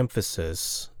much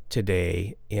emphasis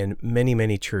today in many,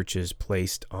 many churches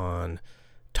placed on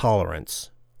tolerance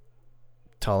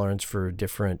for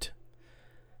different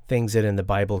things that in the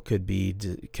Bible could be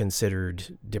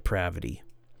considered depravity.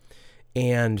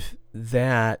 And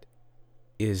that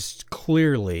is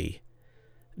clearly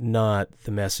not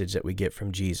the message that we get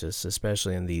from Jesus,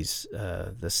 especially in these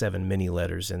the 7 mini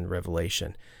letters in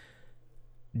Revelation.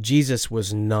 Jesus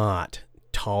was not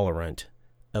tolerant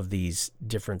of these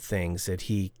different things that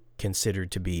he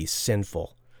considered to be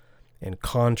sinful and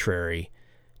contrary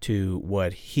to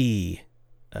what he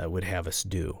would have us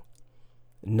do.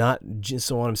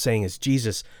 So what I'm saying is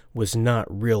Jesus was not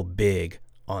real big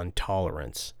on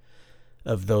tolerance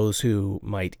of those who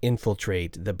might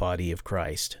infiltrate the body of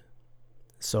Christ.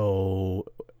 So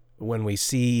when we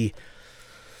see,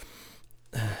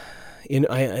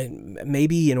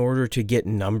 maybe in order to get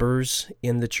numbers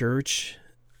in the church,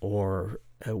 or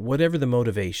whatever the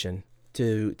motivation,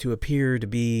 to appear to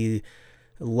be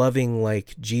loving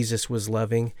like Jesus was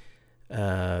loving,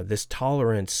 this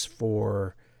tolerance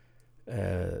for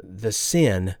the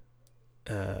sin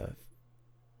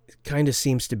kind of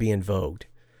seems to be in vogue.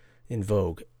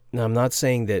 Now, I'm not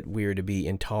saying that we're to be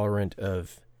intolerant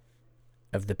of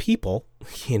the people,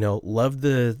 love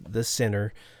the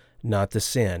sinner, not the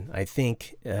sin. I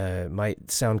think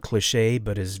might sound cliche,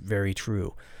 but is very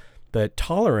true. But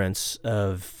tolerance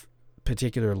of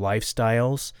particular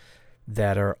lifestyles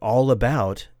that are all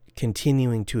about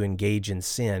continuing to engage in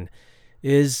sin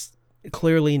is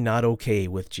clearly not okay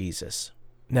with Jesus.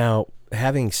 Now,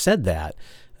 having said that,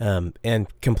 and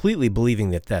completely believing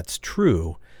that that's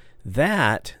true,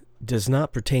 that does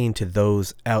not pertain to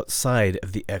those outside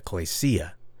of the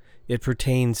ecclesia. It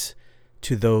pertains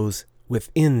to those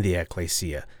within the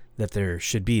ecclesia, that there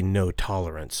should be no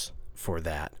tolerance for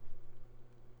that.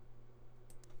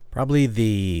 Probably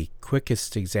the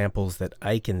quickest examples that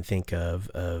I can think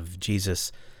of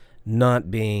Jesus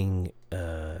not being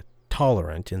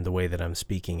tolerant in the way that I'm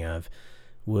speaking of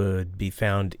would be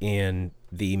found in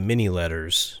the mini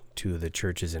letters to the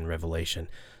churches in Revelation.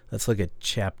 Let's look at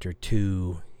chapter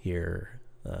 2 here,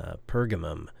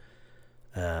 Pergamum,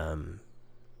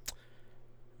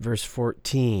 verse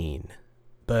 14.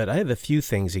 But I have a few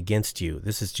things against you.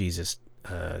 This is Jesus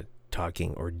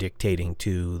talking or dictating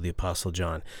to the Apostle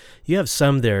John. You have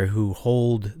some there who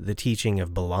hold the teaching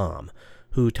of Balaam,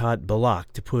 who taught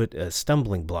Balak to put a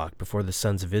stumbling block before the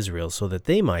sons of Israel so that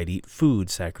they might eat food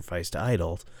sacrificed to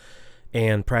idols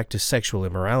and practice sexual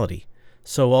immorality.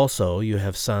 So also you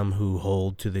have some who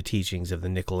hold to the teachings of the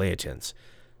Nicolaitans.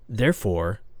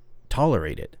 Therefore,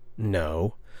 tolerate it.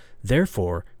 No.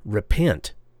 Therefore,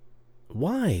 repent.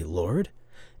 Why, Lord?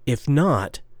 If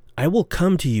not, I will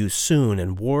come to you soon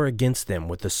and war against them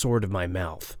with the sword of my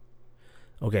mouth.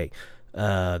 Okay,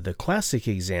 the classic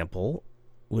example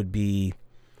would be,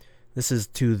 this is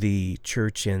to the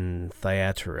church in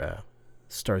Thyatira,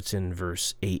 starts in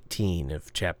verse 18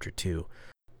 of chapter 2.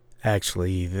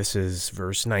 Actually, this is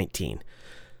verse 19.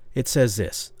 It says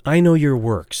this, I know your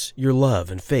works, your love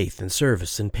and faith and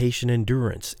service and patient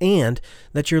endurance, and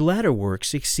that your latter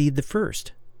works exceed the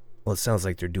first. Well, it sounds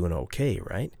like they're doing okay,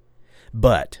 right?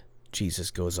 But,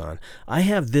 Jesus goes on, I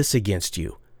have this against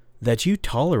you, that you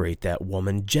tolerate that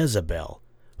woman Jezebel,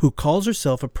 who calls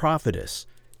herself a prophetess,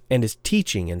 and is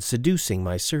teaching and seducing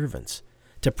my servants,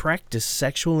 to practice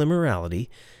sexual immorality,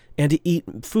 and to eat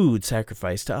food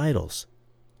sacrificed to idols.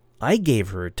 I gave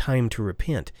her time to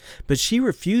repent, but she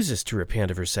refuses to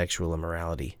repent of her sexual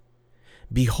immorality.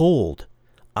 Behold,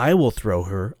 I will throw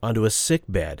her onto a sick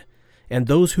bed, and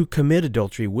those who commit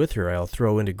adultery with her I'll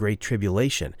throw into great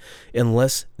tribulation,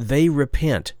 unless they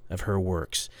repent of her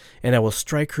works, and I will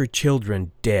strike her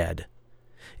children dead.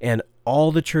 And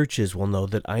all the churches will know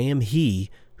that I am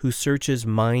he who searches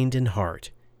mind and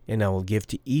heart, and I will give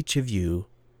to each of you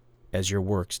as your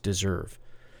works deserve.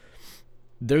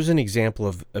 There's an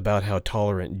example about how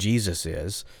tolerant Jesus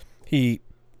is. He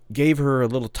gave her a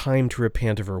little time to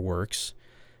repent of her works.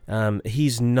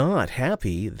 He's not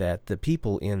happy that the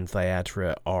people in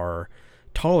Thyatira are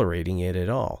tolerating it at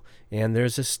all. And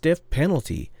there's a stiff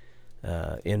penalty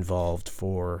involved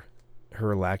for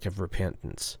her lack of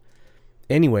repentance.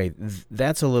 Anyway,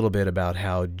 that's a little bit about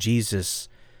how Jesus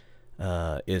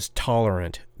is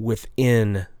tolerant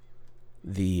within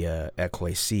the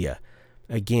ecclesia.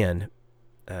 Again,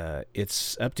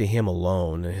 it's up to him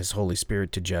alone and his Holy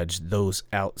Spirit to judge those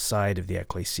outside of the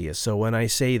ecclesia. So when I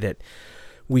say that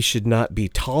we should not be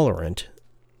tolerant,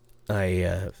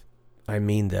 I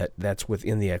mean that's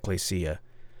within the ecclesia,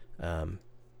 and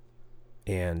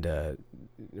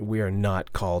we are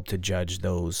not called to judge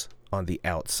those on the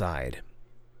outside.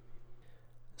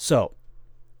 So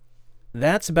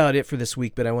that's about it for this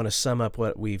week, but I want to sum up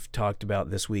what we've talked about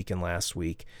this week and last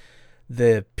week.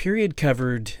 The period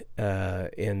covered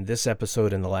in this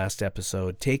episode and the last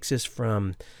episode takes us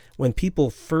from when people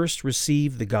first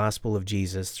received the gospel of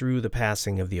Jesus through the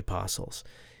passing of the apostles.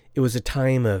 It was a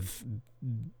time of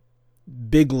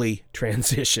bigly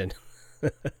transition.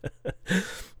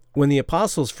 When the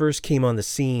apostles first came on the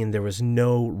scene, there was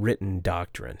no written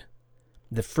doctrine.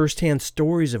 The first-hand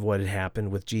stories of what had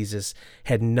happened with Jesus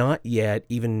had not yet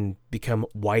even become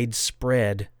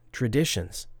widespread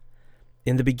traditions.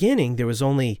 In the beginning, there was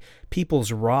only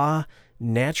people's raw,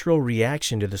 natural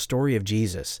reaction to the story of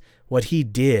Jesus, what he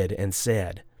did and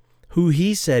said, who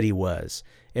he said he was,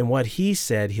 and what he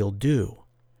said he'll do.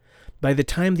 By the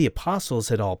time the apostles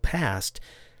had all passed,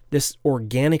 this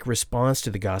organic response to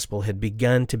the gospel had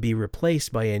begun to be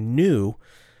replaced by a new,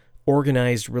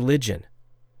 organized religion.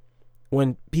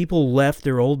 When people left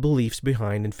their old beliefs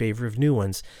behind in favor of new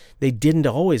ones, they didn't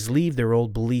always leave their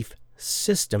old belief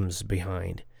systems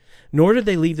behind, nor did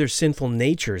they leave their sinful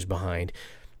natures behind.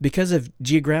 Because of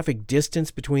geographic distance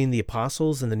between the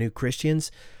apostles and the new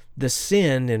Christians, the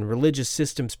sin and religious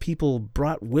systems people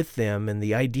brought with them and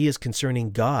the ideas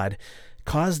concerning God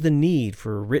caused the need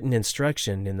for written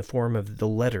instruction in the form of the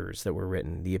letters that were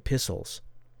written, the epistles.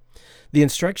 The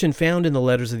instruction found in the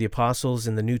letters of the apostles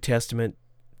in the New Testament,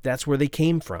 that's where they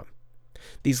came from.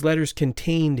 These letters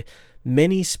contained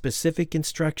many specific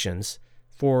instructions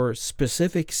for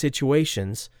specific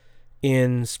situations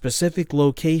in specific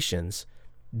locations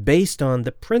based on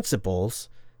the principles,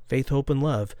 faith, hope, and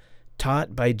love,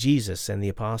 taught by Jesus and the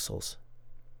apostles.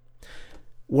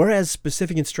 Whereas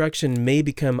specific instruction may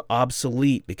become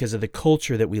obsolete because of the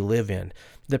culture that we live in,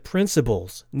 the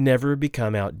principles never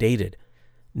become outdated.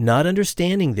 Not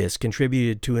understanding this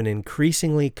contributed to an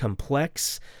increasingly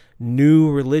complex,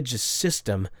 new religious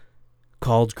system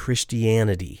called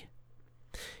Christianity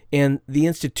and the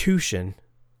institution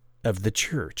of the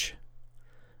church.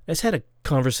 I just had a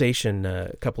conversation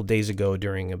a couple days ago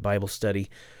during a Bible study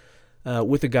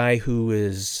with a guy who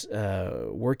is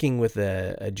working with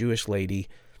a Jewish lady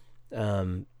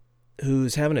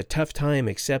who's having a tough time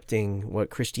accepting what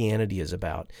Christianity is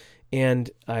about. And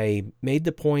I made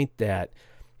the point that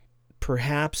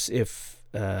perhaps if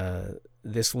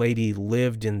this lady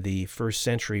lived in the first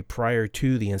century prior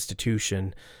to the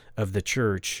institution of the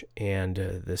church and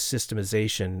the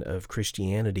systemization of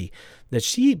Christianity, that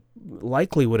she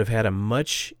likely would have had a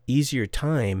much easier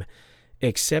time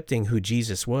accepting who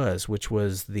Jesus was, which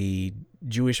was the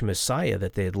Jewish Messiah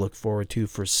that they had looked forward to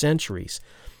for centuries,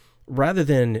 rather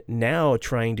than now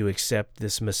trying to accept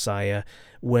this Messiah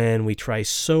when we try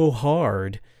so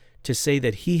hard to say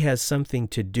that he has something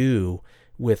to do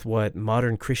with what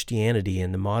modern Christianity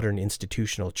and the modern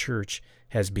institutional church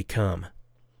has become.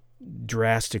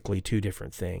 Drastically two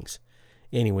different things.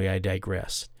 Anyway, I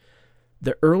digress.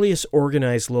 The earliest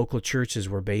organized local churches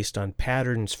were based on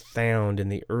patterns found in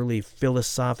the early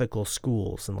philosophical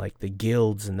schools, and like the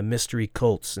guilds and the mystery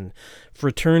cults and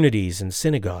fraternities and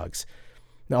synagogues.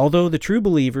 Now, although the true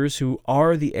believers who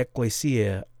are the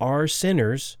ecclesia are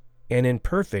sinners and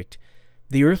imperfect,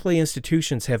 the earthly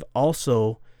institutions they've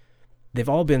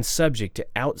all been subject to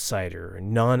outsider,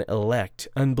 non-elect,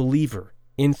 unbeliever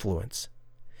influence.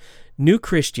 New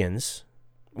Christians,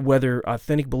 whether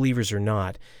authentic believers or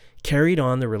not, carried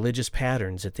on the religious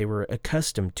patterns that they were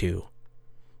accustomed to.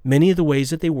 Many of the ways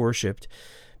that they worshipped,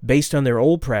 based on their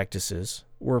old practices,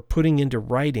 were putting into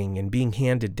writing and being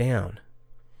handed down.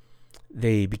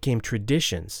 They became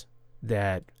traditions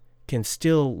that can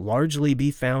still largely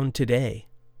be found today.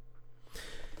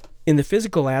 In the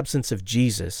physical absence of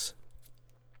Jesus,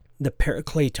 the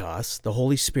Parakletos, the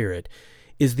Holy Spirit,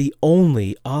 is the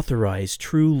only authorized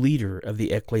true leader of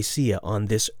the ecclesia on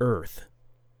this earth.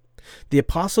 The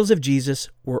apostles of Jesus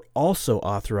were also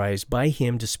authorized by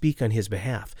him to speak on his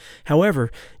behalf.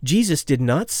 However, Jesus did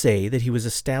not say that he was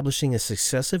establishing a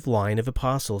successive line of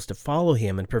apostles to follow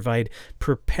him and provide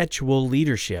perpetual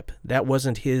leadership. That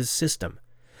wasn't his system.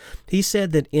 He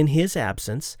said that in his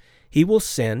absence, he will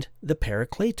send the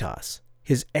Parakletos,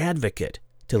 his advocate,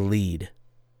 to lead.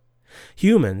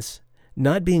 Humans,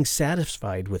 not being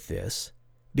satisfied with this,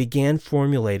 began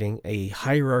formulating a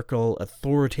hierarchical,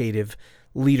 authoritative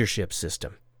leadership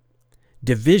system.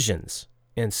 Divisions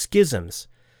and schisms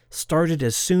started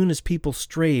as soon as people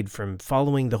strayed from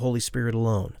following the Holy Spirit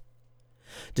alone.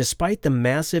 Despite the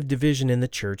massive division in the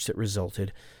church that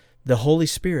resulted, the Holy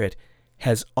Spirit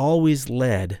has always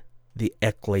led the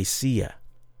ecclesia.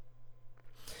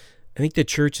 I think the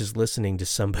church is listening to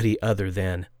somebody other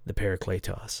than the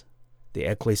Parakletos. The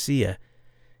ecclesia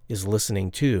is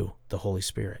listening to the Holy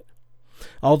Spirit.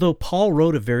 Although Paul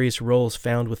wrote of various roles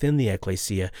found within the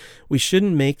ecclesia, we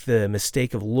shouldn't make the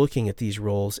mistake of looking at these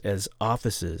roles as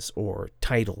offices or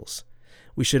titles.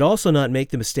 We should also not make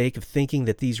the mistake of thinking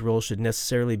that these roles should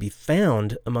necessarily be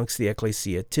found amongst the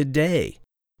ecclesia today.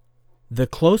 The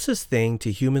closest thing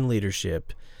to human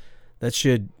leadership that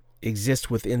should exist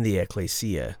within the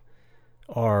ecclesia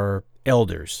are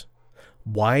elders.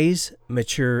 Wise,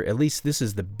 mature, at least this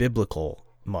is the biblical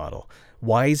model,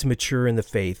 wise, mature in the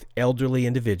faith, elderly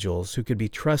individuals who could be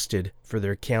trusted for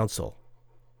their counsel.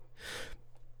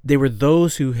 They were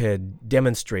those who had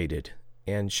demonstrated,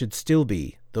 and should still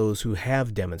be those who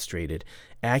have demonstrated,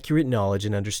 accurate knowledge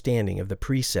and understanding of the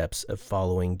precepts of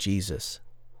following Jesus.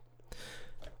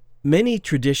 Many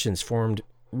traditions formed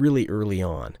really early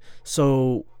on,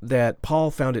 so that Paul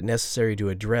found it necessary to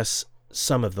address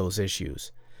some of those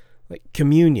issues. Like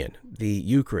communion, the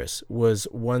Eucharist, was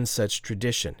one such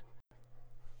tradition.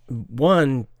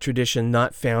 One tradition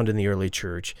not found in the early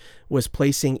church was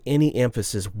placing any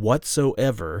emphasis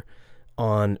whatsoever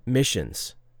on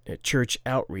missions, church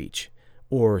outreach,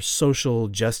 or social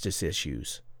justice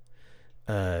issues.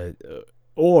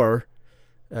 Or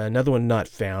another one not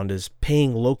found is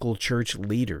paying local church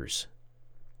leaders.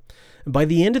 By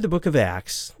the end of the book of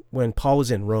Acts, when Paul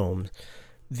was in Rome,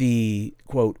 the,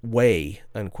 quote, way,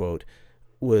 unquote,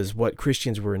 was what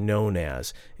Christians were known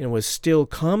as, and was still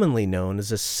commonly known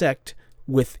as a sect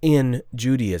within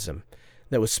Judaism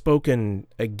that was spoken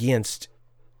against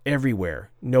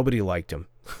everywhere. Nobody liked him.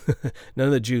 None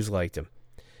of the Jews liked him.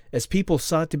 As people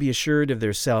sought to be assured of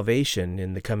their salvation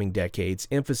in the coming decades,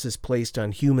 emphasis placed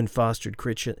on human-fostered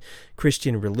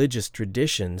Christian religious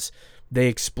traditions, they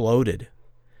exploded.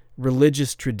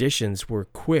 Religious traditions were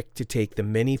quick to take the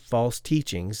many false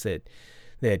teachings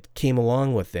that came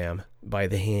along with them by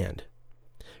the hand.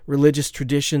 Religious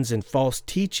traditions and false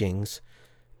teachings,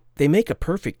 they make a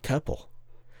perfect couple.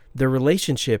 Their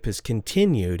relationship has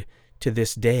continued to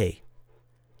this day.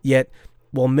 Yet,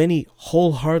 while many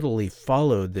wholeheartedly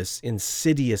followed this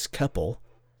insidious couple,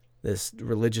 this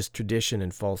religious tradition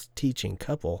and false teaching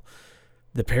couple,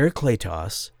 the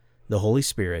Parakletos, the Holy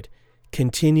Spirit,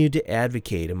 continued to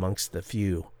advocate amongst the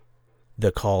few,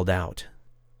 the called out,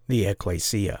 the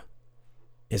ecclesia.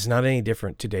 It's not any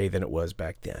different today than it was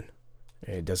back then.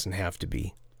 It doesn't have to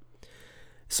be.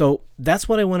 So that's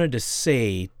what I wanted to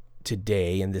say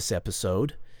today in this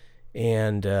episode.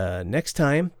 And next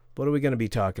time, what are we going to be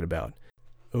talking about?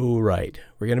 Oh, right.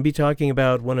 We're going to be talking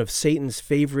about one of Satan's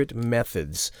favorite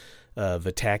methods of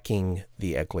attacking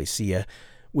the ecclesia,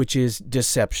 which is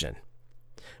deception.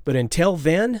 But until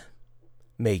then,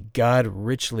 may God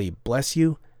richly bless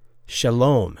you.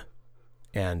 Shalom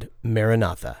and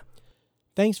Maranatha.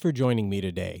 Thanks for joining me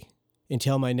today.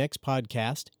 Until my next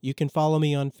podcast, you can follow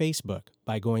me on Facebook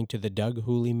by going to the Doug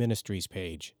Hooley Ministries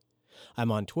page.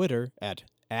 I'm on Twitter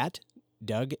at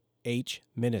Doug H.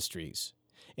 Ministries.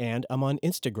 And I'm on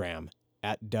Instagram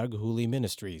at Doug Hooley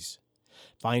Ministries.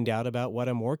 Find out about what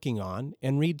I'm working on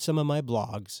and read some of my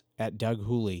blogs at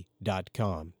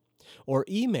doughooley.com. Or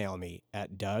email me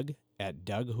at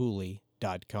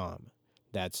doug@doughooley.com.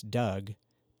 That's Doug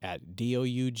at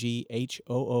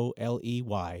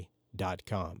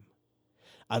doughooley.com.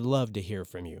 I'd love to hear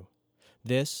from you.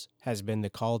 This has been the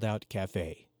Called Out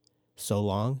Cafe. So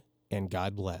long, and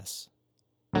God bless.